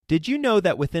Did you know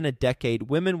that within a decade,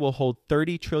 women will hold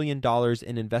 $30 trillion in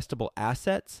investable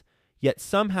assets? Yet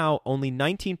somehow only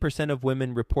 19% of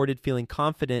women reported feeling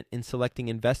confident in selecting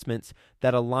investments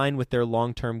that align with their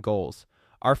long-term goals.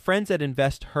 Our friends at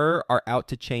InvestHer are out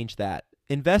to change that.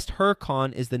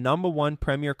 InvestHerCon is the #1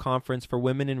 premier conference for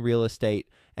women in real estate,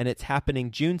 and it's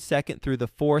happening June 2nd through the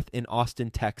 4th in Austin,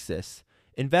 Texas.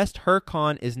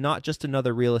 InvestHerCon is not just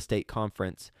another real estate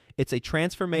conference. It's a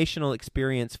transformational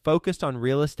experience focused on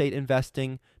real estate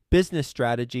investing, business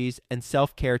strategies, and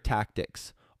self-care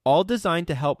tactics, all designed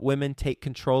to help women take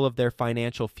control of their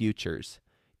financial futures.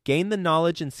 Gain the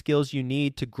knowledge and skills you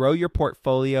need to grow your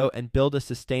portfolio and build a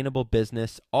sustainable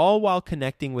business, all while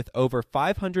connecting with over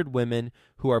 500 women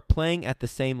who are playing at the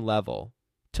same level.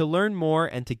 To learn more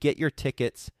and to get your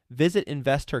tickets, visit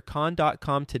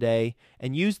InvestHerCon.com today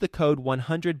and use the code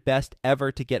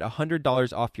 100BESTEVER to get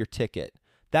 $100 off your ticket.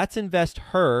 That's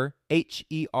InvestHer,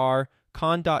 H-E-R,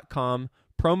 con.com,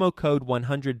 promo code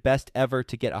 100BESTEVER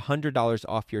to get $100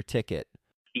 off your ticket.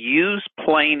 Use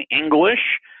plain English.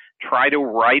 Try to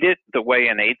write it the way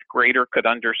an 8th grader could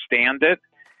understand it,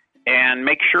 and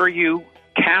make sure you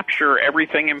capture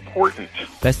everything important.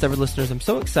 Best ever listeners, I'm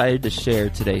so excited to share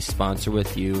today's sponsor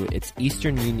with you. It's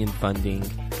Eastern Union Funding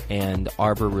and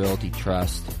Arbor Realty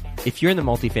Trust. If you're in the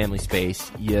multifamily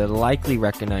space, you likely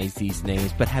recognize these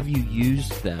names, but have you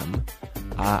used them?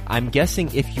 I'm guessing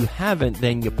if you haven't,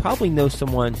 then you probably know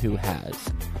someone who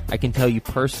has. I can tell you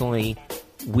personally,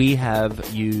 we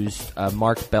have used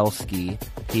Mark Belsky.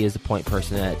 He is the point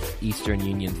person at Eastern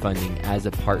Union Funding as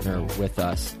a partner with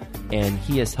us, and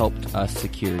he has helped us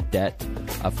secure debt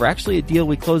for actually a deal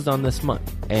we closed on this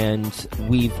month. And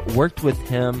we've worked with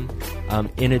him.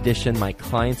 In addition, my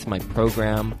clients, my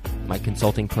program, my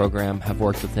consulting program have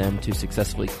worked with him to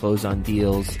successfully close on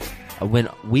deals. When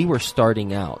we were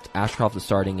starting out, Ashcroft was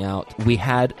starting out, we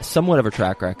had somewhat of a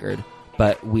track record,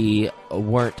 but we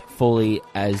weren't fully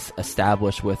as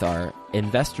established with our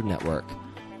investor network.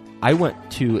 I went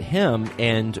to him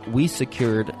and we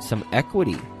secured some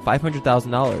equity,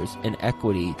 $500,000 in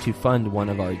equity to fund one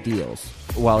of our deals.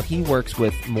 While he works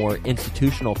with more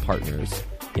institutional partners,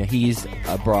 he's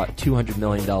brought $200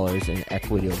 million in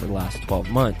equity over the last 12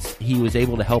 months. He was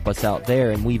able to help us out there,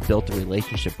 and we've built a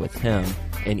relationship with him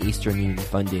and Eastern Union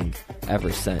Funding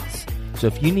ever since. So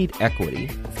if you need equity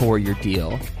for your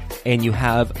deal and you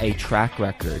have a track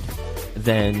record,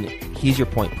 then he's your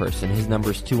point person. His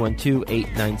number is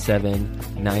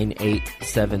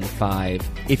 212-897-9875.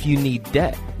 If you need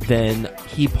debt, then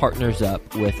he partners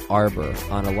up with Arbor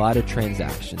on a lot of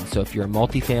transactions. So if you're a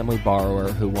multifamily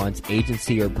borrower who wants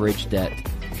agency or bridge debt,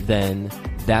 then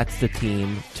that's the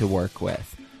team to work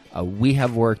with. We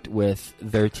have worked with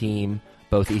their team,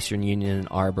 both Eastern Union and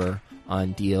Arbor,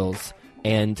 on deals,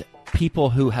 and people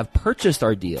who have purchased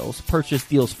deals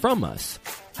from us,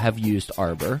 have used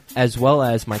Arbor, as well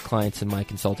as my clients in my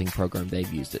consulting program,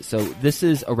 they've used it. So this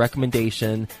is a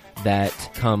recommendation that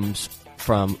comes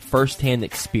from firsthand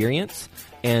experience.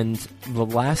 And the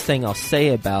last thing I'll say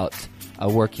about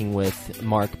working with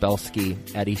Mark Belsky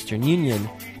at Eastern Union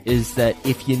is that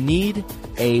if you need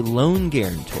a loan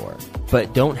guarantor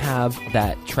but don't have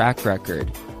that track record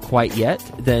quite yet,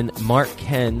 then Mark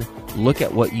can look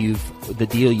at the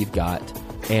deal you've got,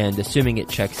 and assuming it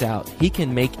checks out, he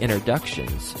can make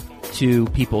introductions to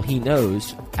people he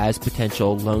knows as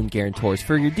potential loan guarantors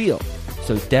for your deal.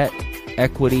 So debt,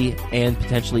 equity, and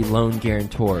potentially loan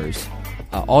guarantors.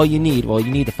 All you need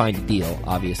to find a deal,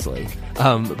 obviously.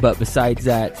 But besides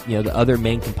that, the other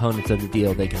main components of the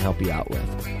deal they can help you out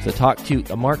with. So talk to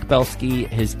Mark Belsky.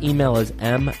 His email is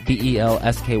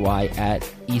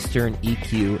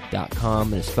mbelsky@easterneq.com,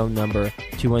 and his phone number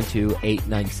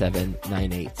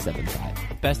 212-897-9875.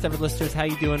 Best ever listeners, how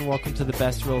you doing? Welcome to the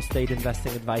Best Real Estate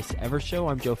Investing Advice Ever show.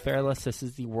 I'm Joe Fairless. This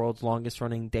is the world's longest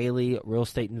running daily real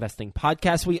estate investing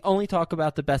podcast. We only talk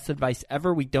about the best advice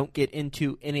ever. We don't get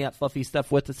into any of that fluffy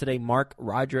stuff. With us today, Mark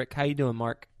Roderick. How you doing,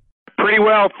 Mark? Pretty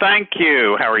well, thank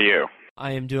you. How are you?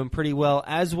 I am doing pretty well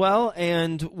as well.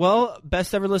 And,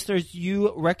 best ever listeners,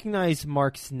 you recognize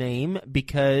Mark's name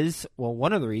because,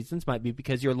 one of the reasons might be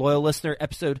because you're a loyal listener.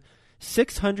 Episode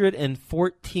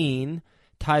 614,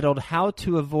 titled How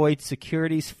to Avoid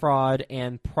Securities Fraud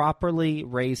and Properly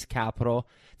Raise Capital.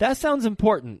 That sounds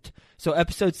important. So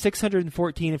episode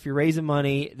 614, if you're raising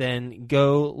money, then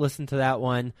go listen to that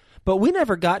one. But we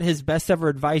never got his best ever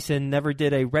advice and never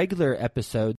did a regular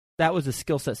episode. That was a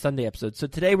Skill Set Sunday episode. So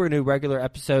today we're going to do a regular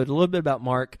episode, a little bit about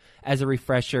Mark as a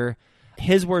refresher.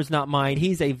 his words, not mine.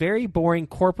 He's a very boring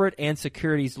corporate and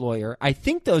securities lawyer. I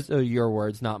think those are your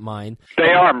words, not mine.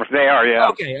 They are, yeah.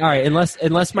 Okay, all right. Unless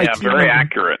my team very member,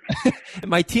 accurate.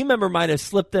 My team member might have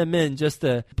slipped them in just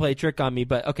to play a trick on me,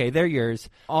 but okay, they're yours.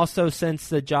 Also, since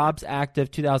the Jobs Act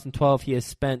of 2012, he has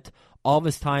spent all of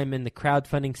his time in the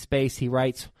crowdfunding space. He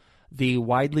writes the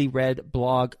widely read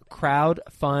blog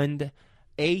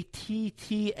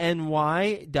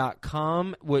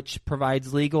crowdfundattny.com, which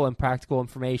provides legal and practical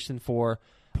information for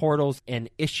portals and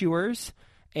issuers.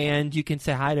 And you can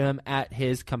say hi to him at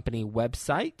his company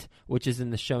website, which is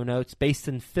in the show notes, based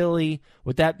in Philly.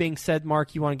 With that being said,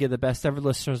 Mark, you want to give the best ever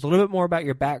listeners a little bit more about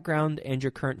your background and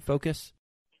your current focus?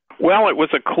 Well, it was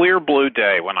a clear blue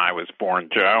day when I was born,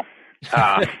 Joe.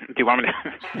 Do you want me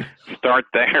to start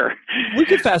there? We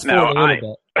could fast forward a little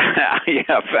bit.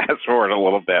 Yeah, fast forward a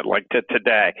little bit, like to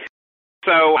today.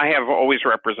 So I have always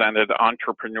represented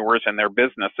entrepreneurs and their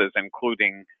businesses,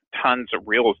 including tons of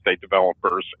real estate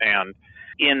developers. And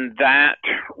in that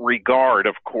regard,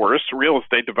 of course, real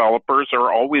estate developers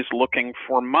are always looking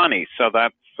for money. So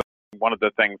that's one of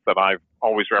the things that I've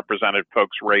always represented,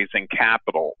 folks raising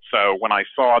capital. So when I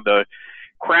saw the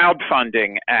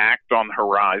Crowdfunding Act on the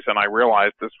horizon, I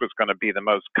realized this was going to be the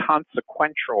most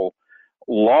consequential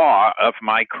law of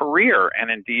my career,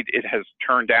 and indeed it has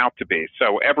turned out to be.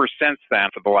 So ever since then,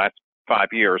 for the last 5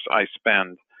 years, I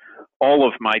spend all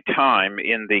of my time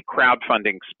in the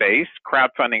crowdfunding space.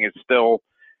 Crowdfunding is still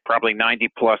probably 90+%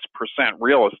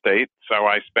 real estate, so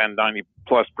I spend 90+%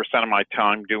 of my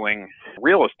time doing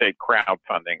real estate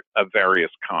crowdfunding of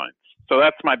various kinds. So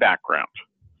that's my background.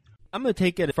 I'm going to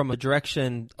take it from a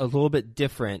direction a little bit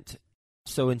different.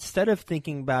 So instead of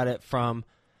thinking about it from,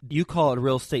 you call it a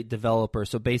real estate developer.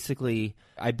 So basically,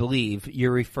 I believe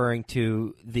you're referring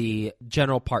to the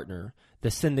general partner, the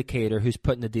syndicator who's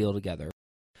putting the deal together.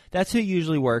 That's who you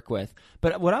usually work with.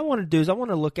 But what I want to do is I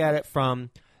want to look at it from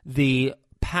the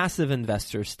passive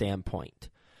investor standpoint.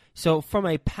 So from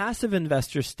a passive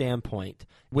investor standpoint,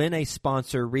 when a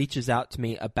sponsor reaches out to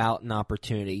me about an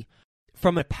opportunity,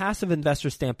 from a passive investor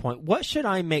standpoint, what should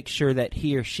I make sure that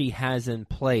he or she has in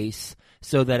place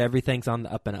so that everything's on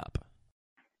the up and up?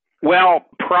 Well,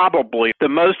 probably the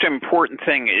most important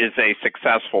thing is a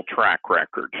successful track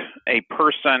record. A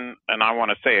person, and I want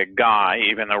to say a guy,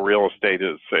 even though real estate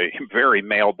is a very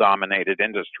male-dominated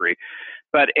industry,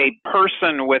 but a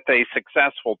person with a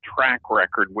successful track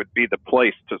record would be the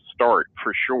place to start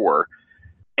for sure.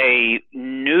 A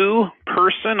new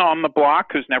person on the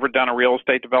block who's never done a real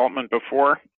estate development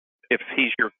before, if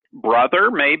he's your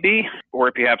brother maybe, or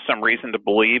if you have some reason to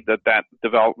believe that that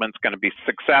development's going to be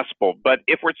successful. But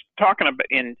if we're talking about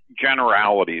in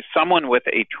generalities, someone with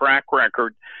a track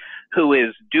record who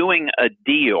is doing a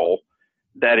deal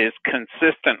that is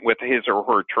consistent with his or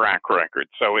her track record.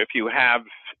 So if you have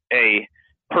a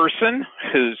person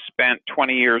who's spent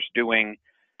 20 years doing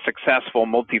successful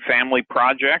multifamily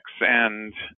projects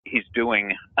and he's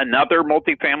doing another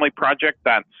multifamily project,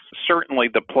 that's certainly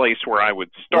the place where I would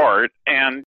start.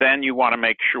 And then you want to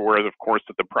make sure, of course,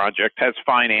 that the project has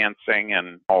financing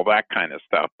and all that kind of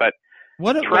stuff. But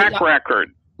track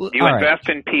record, you invest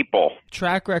in people.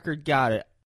 Track record, got it.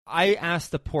 I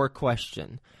asked a poor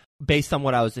question based on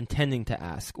what I was intending to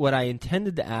ask. What I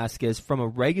intended to ask is, from a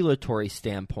regulatory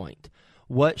standpoint,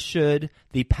 what should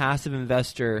the passive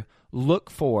investor look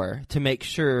for to make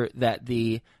sure that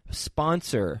the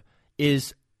sponsor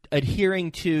is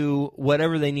adhering to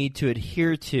whatever they need to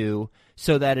adhere to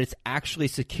so that it's actually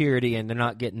security and they're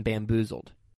not getting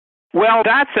bamboozled? Well,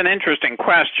 that's an interesting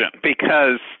question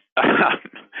because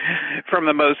from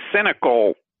the most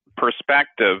cynical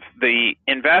perspective, the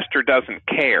investor doesn't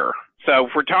care. So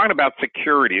if we're talking about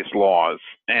securities laws,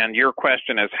 and your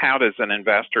question is how does an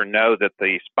investor know that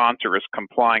the sponsor is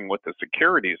complying with the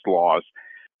securities laws?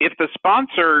 If the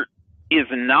sponsor is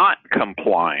not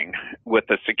complying with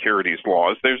the securities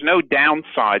laws, there's no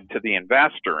downside to the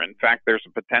investor. In fact, there's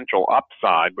a potential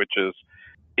upside, which is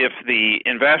if the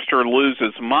investor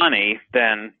loses money,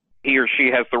 then he or she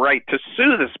has the right to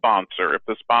sue the sponsor if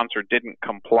the sponsor didn't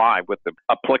comply with the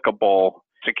applicable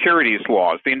securities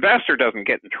laws. The investor doesn't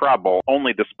get in trouble,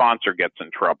 only the sponsor gets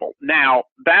in trouble. Now,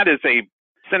 that is a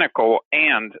cynical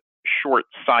and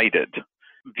short-sighted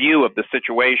view of the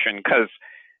situation because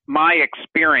my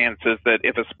experience is that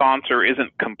if a sponsor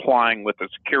isn't complying with the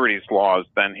securities laws,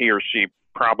 then he or she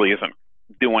probably isn't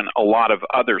doing a lot of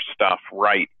other stuff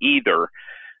right either.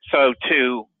 So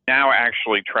to now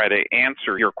actually try to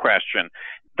answer your question,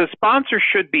 the sponsor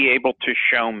should be able to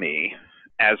show me,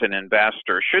 as an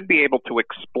investor, should be able to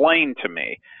explain to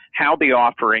me how the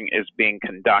offering is being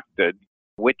conducted,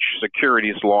 which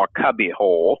securities law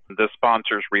cubbyhole the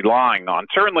sponsor's relying on.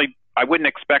 Certainly I wouldn't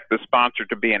expect the sponsor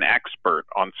to be an expert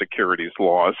on securities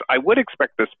laws. I would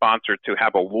expect the sponsor to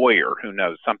have a lawyer who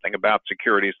knows something about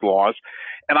securities laws.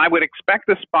 And I would expect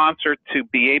the sponsor to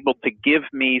be able to give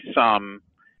me some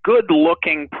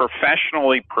good-looking,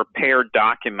 professionally prepared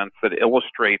documents that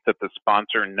illustrate that the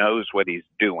sponsor knows what he's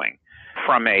doing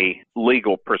from a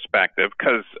legal perspective.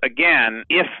 Because, again,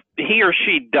 if he or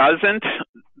she doesn't,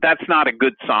 that's not a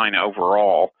good sign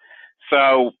overall.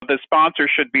 So the sponsor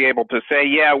should be able to say,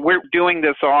 yeah, we're doing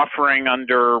this offering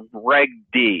under Reg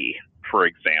D, for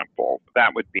example.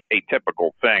 That would be a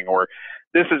typical thing. Or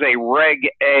this is a Reg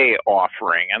A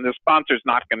offering, and the sponsor's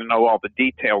not going to know all the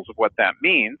details of what that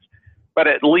means, but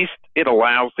at least it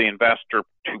allows the investor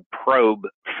to probe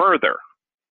further.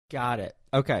 Got it.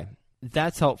 Okay.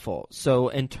 That's helpful. So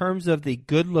in terms of the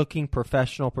good-looking,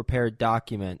 professional prepared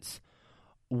documents,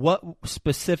 what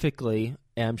specifically,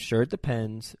 and I'm sure it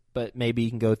depends, but maybe you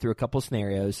can go through a couple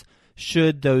scenarios,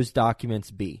 should those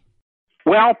documents be?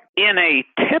 Well, in a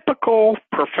typical,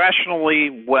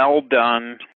 professionally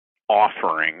well-done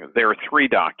offering, there are three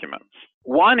documents.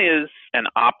 One is an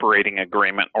operating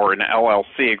agreement or an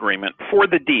LLC agreement for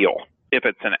the deal, if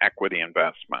it's an equity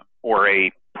investment, or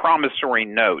a promissory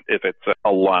note if it's a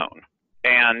loan.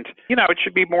 And, it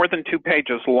should be more than 2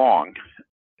 pages long.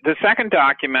 The second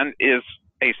document is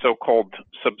a so-called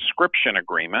subscription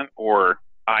agreement, or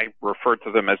I refer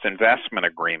to them as investment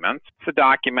agreements. It's a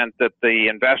document that the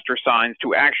investor signs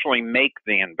to actually make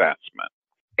the investment.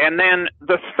 And then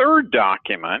the third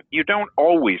document, you don't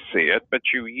always see it, but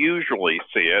you usually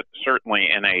see it, certainly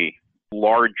in a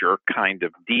larger kind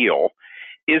of deal,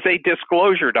 is a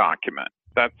disclosure document.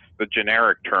 That's the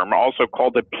generic term, also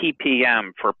called a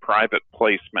PPM for private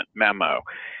placement memo.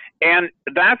 And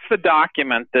that's the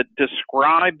document that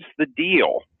describes the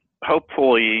deal,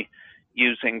 hopefully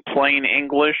using plain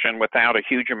English and without a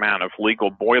huge amount of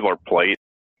legal boilerplate,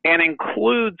 and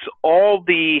includes all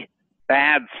the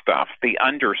bad stuff, the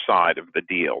underside of the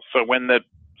deal. So when the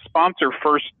sponsor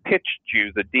first pitched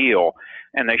you the deal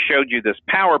and they showed you this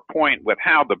PowerPoint with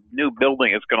how the new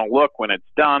building is going to look when it's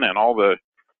done and all the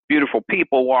beautiful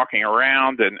people walking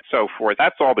around and so forth,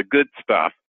 that's all the good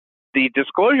stuff. The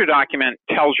disclosure document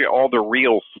tells you all the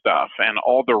real stuff and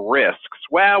all the risks.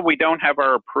 Well, we don't have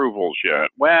our approvals yet.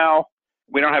 Well,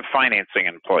 we don't have financing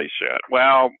in place yet.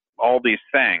 Well, all these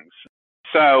things.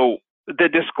 So the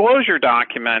disclosure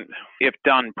document, if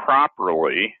done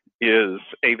properly, is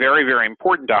a very, very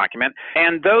important document.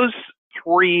 And those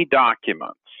three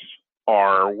documents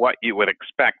are what you would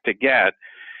expect to get.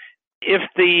 If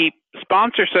the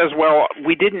sponsor says, well,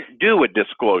 we didn't do a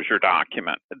disclosure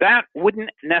document, that wouldn't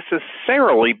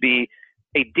necessarily be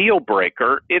a deal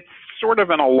breaker. It's sort of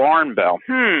an alarm bell.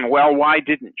 Well, why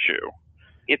didn't you?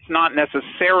 It's not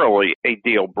necessarily a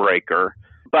deal breaker,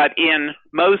 but in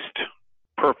most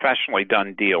professionally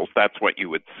done deals, that's what you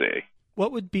would see.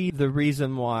 What would be the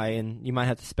reason why, and you might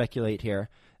have to speculate here,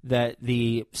 that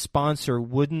the sponsor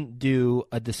wouldn't do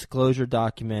a disclosure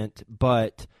document,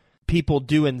 but people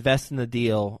do invest in the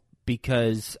deal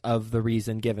because of the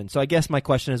reason given? So I guess my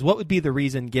question is, what would be the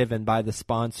reason given by the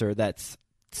sponsor that's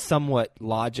somewhat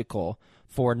logical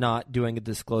for not doing a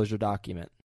disclosure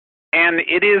document? And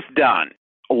it is done.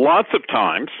 Lots of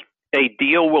times, a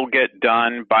deal will get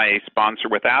done by a sponsor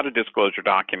without a disclosure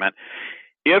document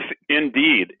if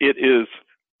indeed it is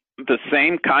the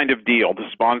same kind of deal the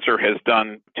sponsor has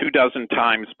done 24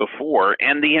 times before,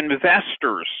 and the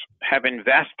investors have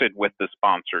invested with the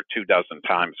sponsor 24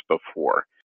 times before.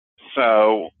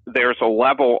 So there's a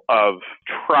level of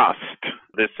trust.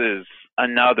 This is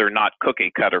another not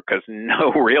cookie cutter, because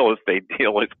no real estate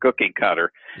deal is cookie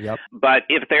cutter. Yep. But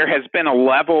if there has been a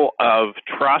level of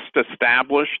trust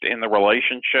established in the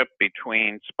relationship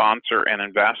between sponsor and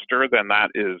investor, then that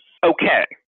is okay.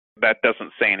 That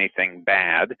doesn't say anything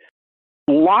bad.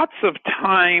 Lots of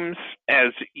times,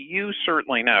 as you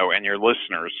certainly know, and your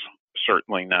listeners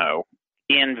certainly know,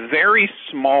 in very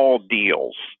small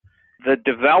deals, the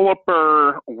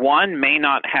developer, one, may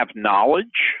not have knowledge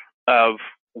of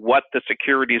what the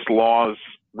securities laws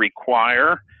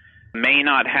require, may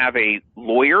not have a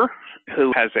lawyer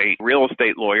who has a real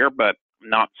estate lawyer, but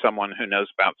not someone who knows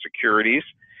about securities,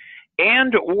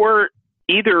 and or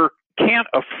either can't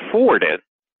afford it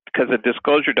because a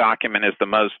disclosure document is the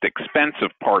most expensive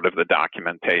part of the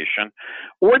documentation,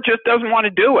 or just doesn't want to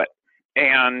do it.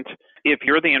 And if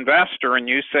you're the investor and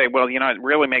you say, well, it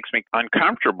really makes me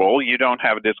uncomfortable, you don't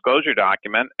have a disclosure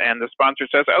document, and the sponsor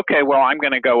says, okay, well, I'm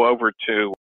going to go over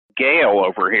to Gail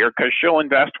over here because she'll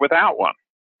invest without one.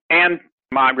 And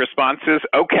my response is,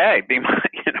 okay, be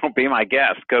my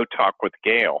guest, go talk with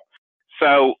Gail.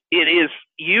 So it is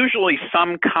usually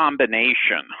some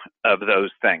combination of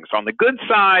those things. On the good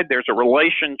side, there's a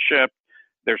relationship,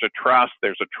 there's a trust,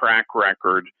 there's a track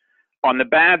record. On the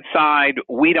bad side,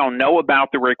 we don't know about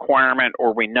the requirement,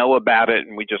 or we know about it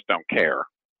and we just don't care.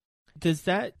 Does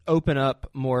that open up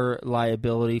more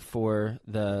liability for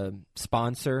the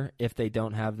sponsor if they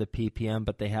don't have the PPM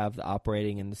but they have the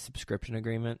operating and the subscription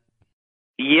agreement?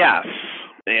 Yes,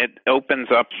 it opens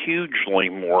up hugely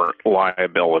more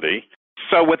liability.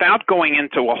 So without going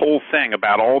into a whole thing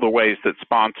about all the ways that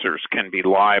sponsors can be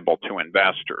liable to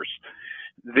investors,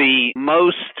 the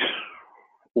most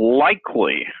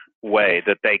likely way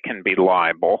that they can be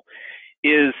liable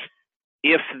is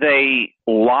if they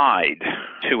lied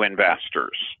to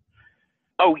investors.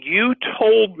 Oh, you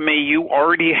told me you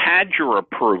already had your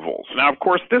approvals. Now, of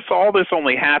course, all this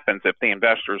only happens if the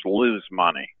investors lose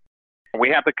money. We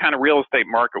have the kind of real estate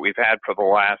market we've had for the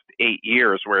last 8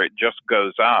 years where it just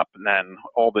goes up and then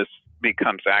all this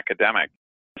becomes academic.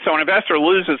 So an investor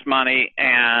loses money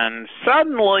and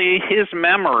suddenly his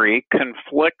memory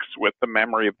conflicts with the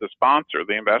memory of the sponsor.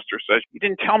 The investor says, you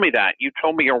didn't tell me that. You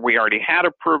told me we already had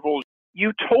approvals.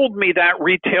 You told me that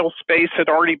retail space had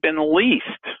already been leased,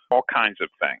 all kinds of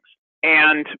things.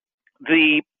 And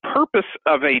the purpose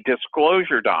of a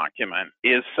disclosure document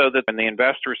is so that when the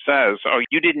investor says, oh,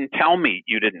 you didn't tell me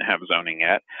you didn't have zoning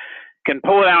yet, can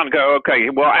pull it out and go, okay,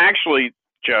 well, actually,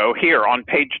 Joe, here on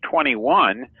page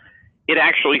 21, it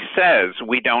actually says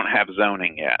we don't have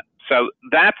zoning yet. So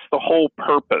that's the whole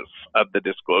purpose of the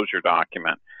disclosure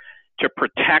document, to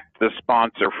protect the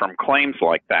sponsor from claims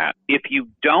like that. If you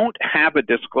don't have a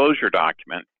disclosure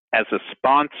document, as a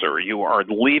sponsor, you are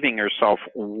leaving yourself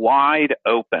wide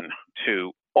open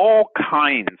to all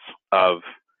kinds of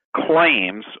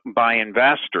claims by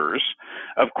investors,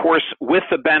 of course, with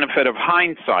the benefit of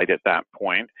hindsight at that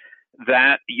point,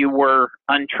 that you were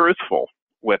untruthful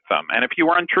with them. And if you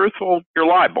were untruthful, you're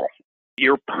liable.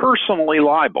 You're personally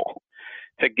liable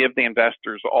to give the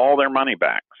investors all their money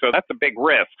back. So that's a big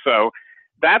risk. So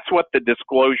that's what the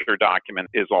disclosure document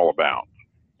is all about.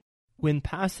 When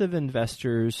passive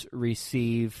investors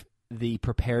receive the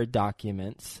prepared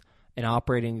documents, an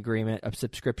operating agreement, a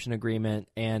subscription agreement,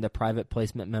 and a private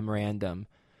placement memorandum,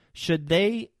 should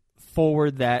they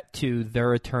forward that to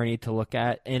their attorney to look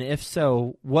at? And if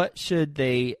so, what should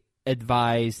they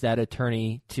advise that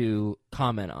attorney to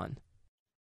comment on?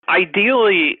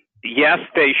 Ideally, yes,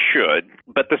 they should.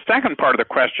 But the second part of the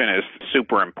question is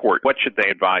super important. What should they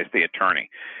advise the attorney?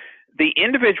 The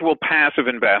individual passive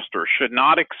investor should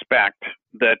not expect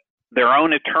that their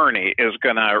own attorney is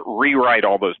going to rewrite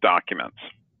all those documents,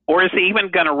 or is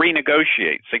even going to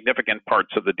renegotiate significant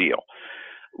parts of the deal.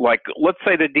 Like, let's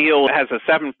say the deal has a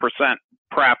 7%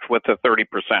 pref with a 30%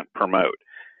 promote.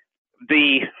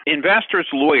 The investor's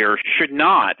lawyer should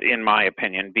not, in my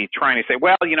opinion, be trying to say,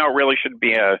 well, it really should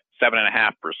be a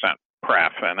 7.5%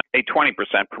 pref and a 20%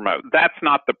 promote. That's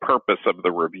not the purpose of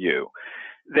the review.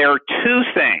 There are two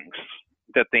things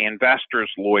that the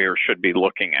investor's lawyer should be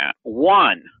looking at.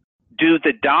 One, do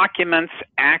the documents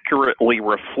accurately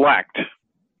reflect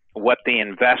what the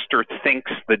investor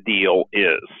thinks the deal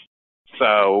is?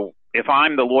 So if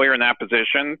I'm the lawyer in that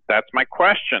position, that's my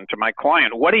question to my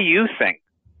client. What do you think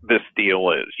this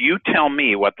deal is? You tell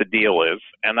me what the deal is,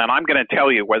 and then I'm going to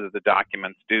tell you whether the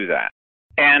documents do that.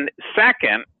 And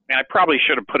second, and I probably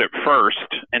should have put it first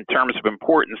in terms of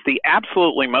importance, the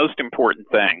absolutely most important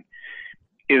thing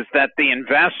is that the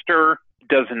investor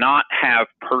does not have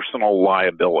personal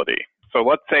liability. So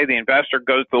let's say the investor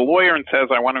goes to the lawyer and says,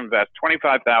 I want to invest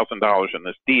 $25,000 in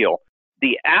this deal.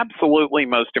 The absolutely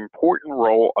most important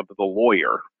role of the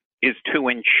lawyer is to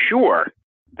ensure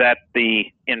that the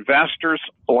investor's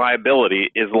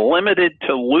liability is limited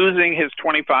to losing his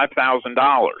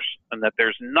 $25,000 and that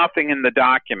there's nothing in the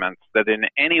documents that in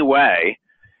any way,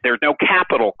 there's no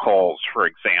capital calls, for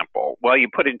example. Well, you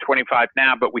put in 25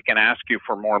 now, but we can ask you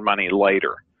for more money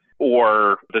later.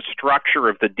 Or the structure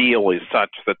of the deal is such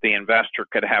that the investor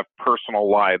could have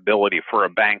personal liability for a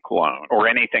bank loan or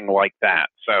anything like that.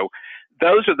 So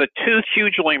those are the two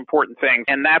hugely important things,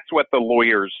 and that's what the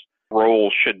lawyer's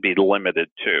role should be limited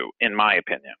to, in my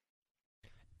opinion.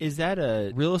 Is that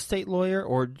a real estate lawyer,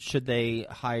 or should they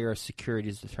hire a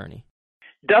securities attorney?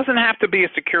 Doesn't have to be a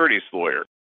securities lawyer.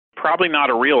 Probably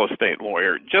not a real estate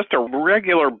lawyer. Just a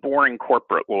regular, boring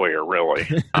corporate lawyer, really.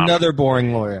 Another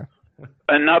boring lawyer.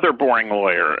 Another boring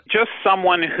lawyer. Just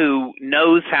someone who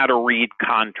knows how to read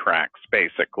contracts,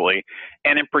 basically,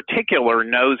 and in particular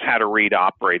knows how to read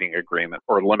operating agreements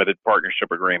or limited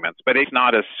partnership agreements, but it's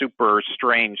not a super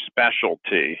strange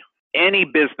specialty. Any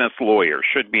business lawyer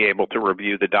should be able to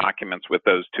review the documents with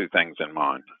those two things in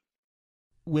mind.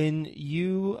 When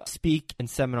you speak in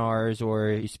seminars or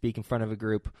you speak in front of a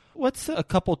group, what's a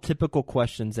couple typical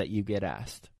questions that you get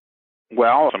asked?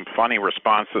 Well, some funny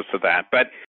responses to that,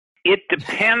 but it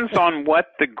depends on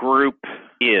what the group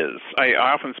is. I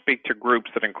often speak to groups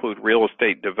that include real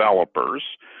estate developers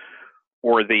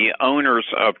or the owners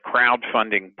of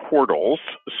crowdfunding portals.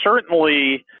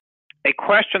 Certainly, a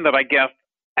question that I get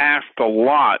asked a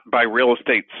lot by real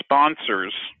estate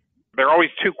sponsors, there are always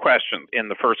two questions in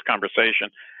the first conversation.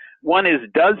 One is,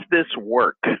 does this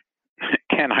work?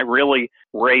 Can I really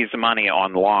raise money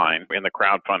online in the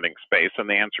crowdfunding space? And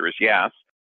the answer is yes.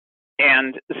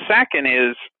 And second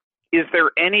is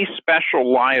there any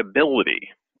special liability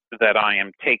that I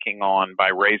am taking on by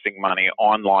raising money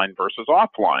online versus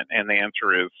offline? And the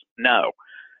answer is no.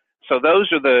 So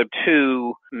those are the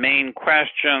two main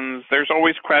questions. There's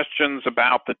always questions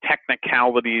about the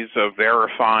technicalities of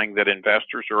verifying that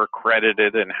investors are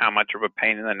accredited and how much of a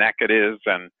pain in the neck it is,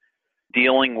 and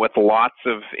dealing with lots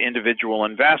of individual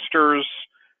investors.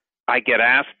 I get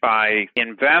asked by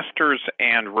investors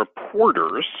and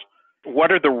reporters,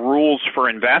 what are the rules for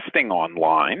investing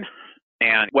online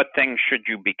and what things should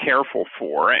you be careful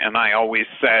for? And I always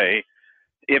say,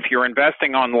 if you're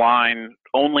investing online,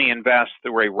 only invest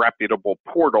through a reputable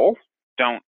portal.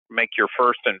 Don't make your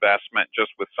first investment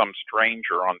just with some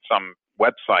stranger on some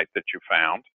website that you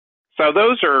found. So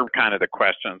those are kind of the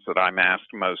questions that I'm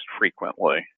asked most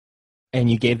frequently. And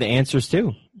you gave the answers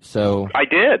too. So I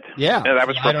did. Yeah. That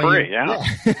was for free. Yeah.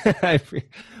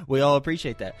 We all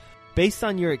appreciate that. Based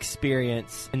on your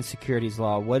experience in securities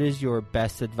law, what is your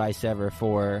best advice ever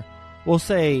for, we'll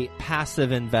say,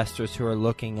 passive investors who are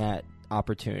looking at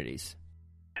opportunities?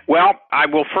 Well, I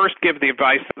will first give the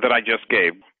advice that I just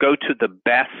gave. Go to the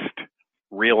best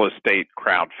real estate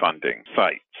crowdfunding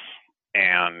sites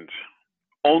and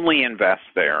only invest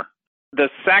there. The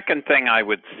second thing I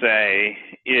would say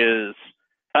is,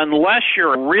 unless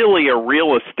you're really a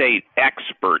real estate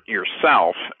expert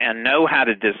yourself and know how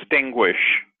to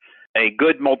distinguish a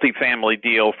good multifamily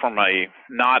deal from a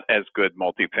not as good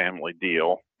multifamily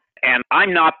deal, and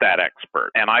I'm not that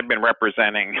expert, and I've been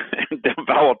representing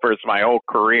developers my whole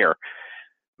career.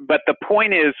 But the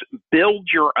point is, build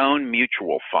your own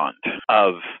mutual fund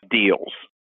of deals.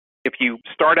 If you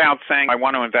start out saying, I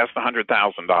want to invest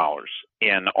 $100,000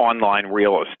 in online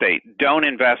real estate, don't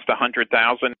invest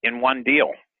 $100,000 in one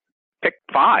deal. Pick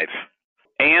 5.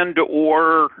 And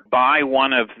or buy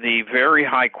one of the very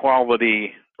high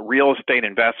quality real estate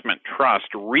investment trust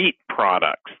REIT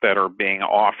products that are being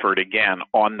offered, again,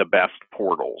 on the best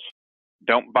portals.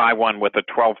 Don't buy one with a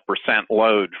 12%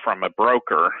 load from a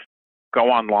broker.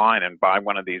 Go online and buy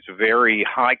one of these very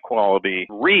high quality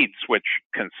REITs, which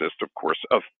consist, of course,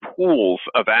 of pools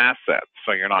of assets.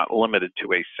 So you're not limited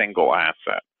to a single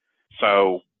asset.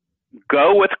 So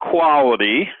go with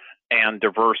quality and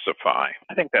diversify.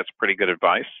 I think that's pretty good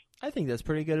advice. I think that's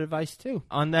pretty good advice, too.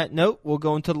 On that note, we'll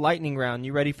go into the lightning round.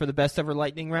 You ready for the best ever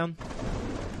lightning round?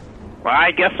 Well, I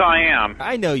guess I am.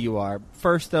 I know you are.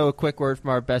 First, though, a quick word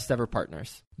from our best ever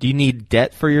partners. Do you need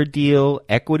debt for your deal,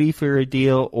 equity for your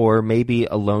deal, or maybe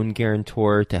a loan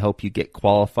guarantor to help you get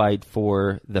qualified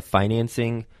for the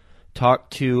financing?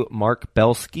 Talk to Mark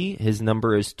Belsky. His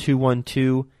number is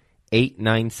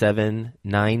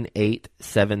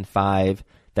 212-897-9875.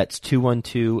 That's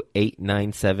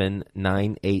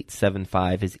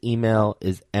 212-897-9875. His email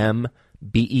is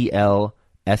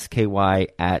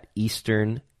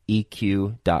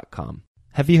mbelsky@easterneq.com.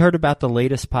 Have you heard about the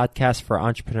latest podcast for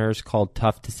entrepreneurs called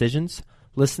Tough Decisions?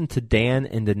 Listen to Dan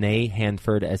and Danae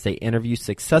Hanford as they interview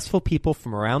successful people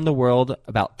from around the world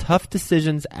about tough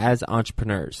decisions as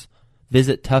entrepreneurs.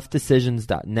 Visit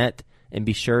toughdecisions.net and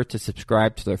be sure to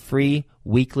subscribe to their free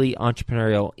weekly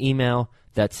entrepreneurial email.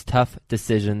 That's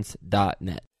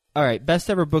toughdecisions.net. All right, best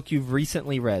ever book you've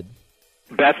recently read.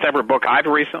 Best ever book I've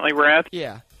recently read?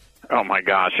 Yeah. Oh, my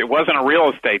gosh. It wasn't a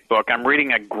real estate book. I'm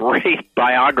reading a great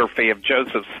biography of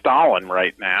Joseph Stalin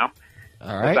right now.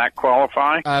 All right. Does that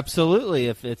qualify? Absolutely,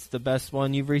 if it's the best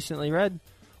one you've recently read.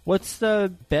 What's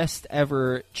the best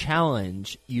ever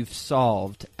challenge you've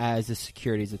solved as a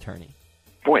securities attorney?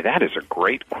 Boy, that is a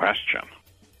great question.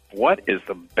 What is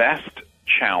the best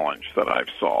challenge that I've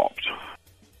solved?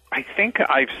 I think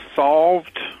I've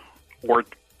solved or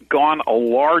gone a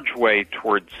large way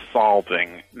towards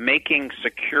solving, making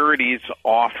securities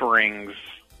offerings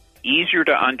easier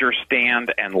to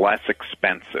understand and less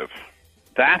expensive.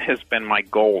 That has been my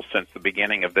goal since the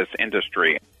beginning of this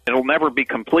industry. It'll never be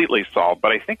completely solved,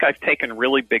 but I think I've taken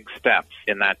really big steps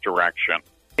in that direction.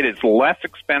 It is less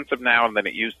expensive now than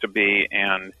it used to be,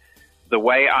 and the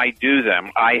way I do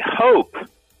them, I hope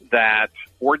that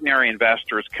ordinary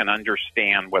investors can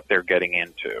understand what they're getting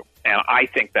into. And I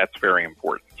think that's very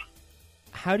important.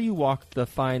 How do you walk the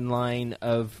fine line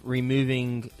of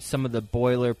removing some of the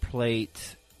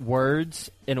boilerplate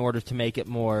words in order to make it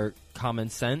more common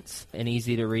sense and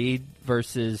easy to read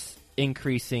versus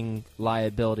increasing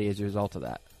liability as a result of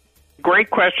that?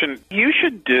 Great question. You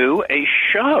should do a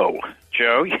show,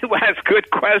 Joe. You ask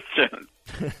good questions.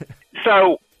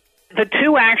 So the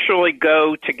two actually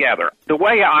go together. The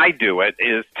way I do it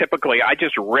is typically I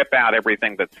just rip out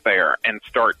everything that's there and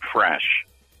start fresh.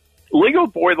 Legal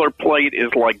boilerplate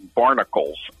is like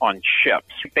barnacles on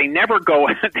ships. They never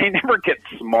get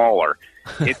smaller.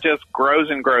 It just grows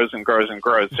and grows and grows and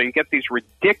grows. So you get these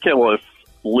ridiculous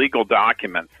legal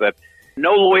documents that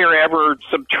no lawyer ever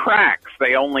subtracts.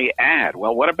 They only add.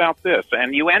 Well, what about this?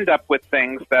 And you end up with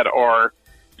things that are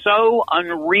so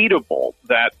unreadable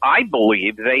that I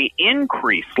believe they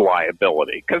increase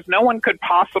liability because no one could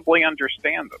possibly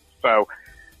understand them. So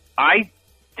I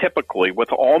typically,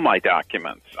 with all my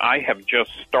documents, I have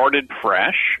just started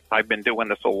fresh. I've been doing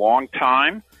this a long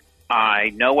time. I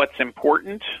know what's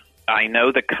important. I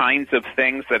know the kinds of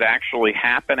things that actually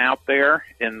happen out there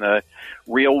in the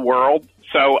real world.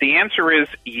 So the answer is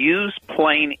use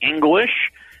plain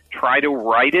English. Try to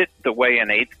write it the way an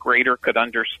 8th grader could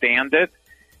understand it.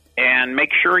 And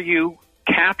make sure you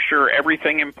capture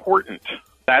everything important.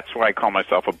 That's why I call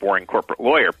myself a boring corporate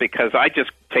lawyer, because I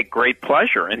just take great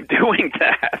pleasure in doing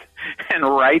that and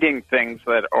writing things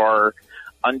that are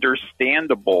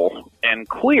understandable and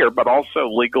clear, but also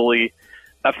legally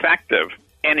effective.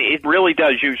 And it really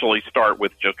does usually start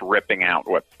with just ripping out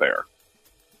what's there.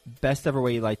 Best ever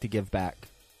way you like to give back?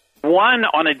 One,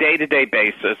 on a day-to-day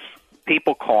basis,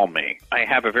 people call me. I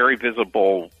have a very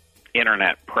visible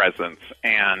internet presence,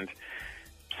 and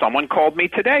someone called me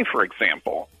today, for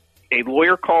example. A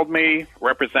lawyer called me,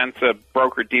 represents a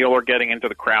broker-dealer getting into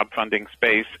the crowdfunding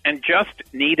space, and just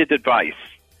needed advice.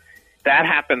 That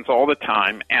happens all the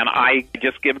time, and I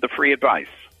just give the free advice.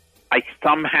 I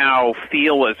somehow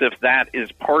feel as if that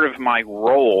is part of my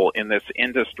role in this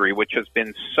industry, which has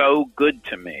been so good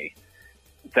to me,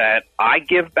 that I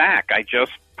give back. I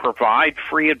just provide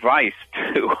free advice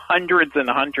to hundreds and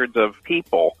hundreds of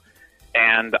people,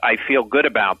 and I feel good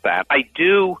about that. I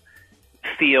do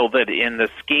feel that in the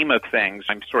scheme of things,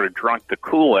 I'm sort of drunk the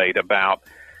Kool-Aid about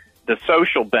the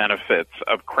social benefits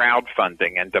of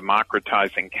crowdfunding and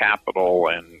democratizing capital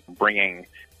and bringing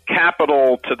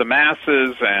capital to the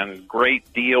masses and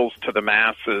great deals to the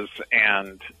masses.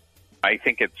 And I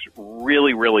think it's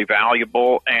really, really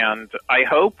valuable. And I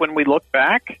hope when we look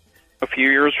back a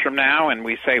few years from now and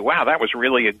we say, wow, that was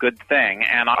really a good thing.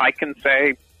 And I can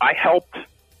say I helped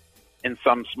in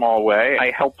some small way. I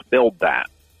helped build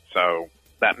that. So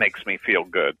that makes me feel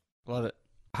good. Love it.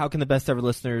 How can the best ever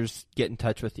listeners get in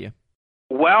touch with you?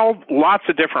 Well, lots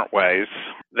of different ways.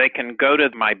 They can go to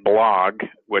my blog,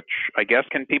 which I guess,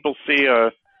 can people see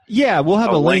we'll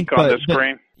have a link on the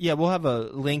screen? Yeah, we'll have a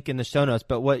link in the show notes,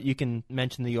 but what you can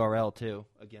mention the URL too,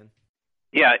 again.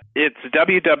 Yeah, it's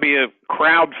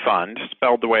www.crowdfund,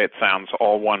 spelled the way it sounds,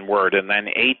 all one word, and then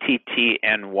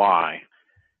ATTNY.com.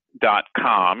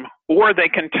 Or they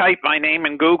can type my name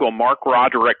in Google, Mark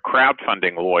Roderick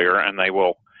Crowdfunding Lawyer, and they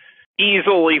will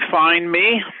easily find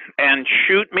me and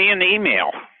shoot me an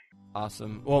email.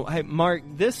 Awesome. Well, hey, Mark,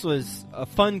 this was a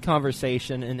fun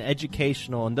conversation and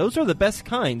educational, and those are the best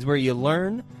kinds where you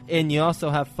learn and you also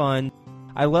have fun.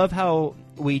 I love how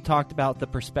we talked about the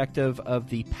perspective of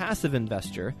the passive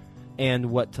investor and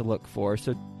what to look for.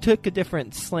 So took a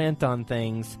different slant on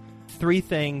things, 3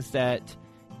 things that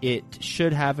it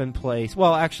should have in place.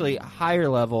 Well, actually, higher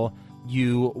level,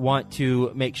 you want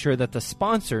to make sure that the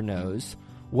sponsor knows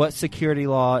what security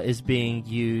law is being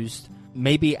used.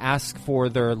 Maybe ask for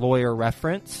their lawyer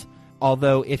reference.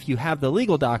 Although if you have the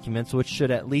legal documents, which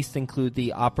should at least include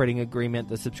the operating agreement,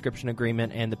 the subscription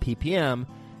agreement, and the PPM,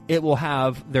 it will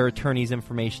have their attorney's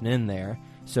information in there.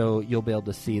 So you'll be able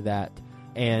to see that.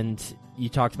 And you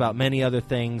talked about many other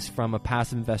things from a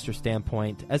passive investor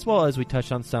standpoint, as well as we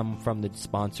touched on some from the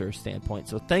sponsor standpoint.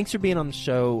 So thanks for being on the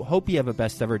show. Hope you have a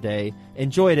best ever day.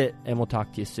 Enjoyed it, and we'll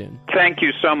talk to you soon. Thank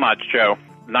you so much, Joe.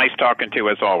 Nice talking to you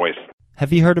as always.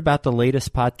 Have you heard about the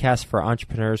latest podcast for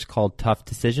entrepreneurs called Tough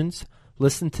Decisions?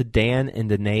 Listen to Dan and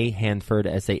Danae Hanford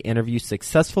as they interview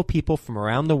successful people from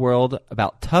around the world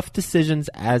about tough decisions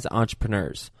as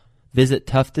entrepreneurs. Visit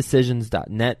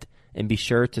toughdecisions.net and be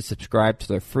sure to subscribe to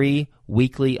their free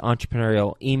weekly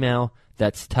entrepreneurial email.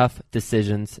 That's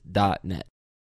toughdecisions.net.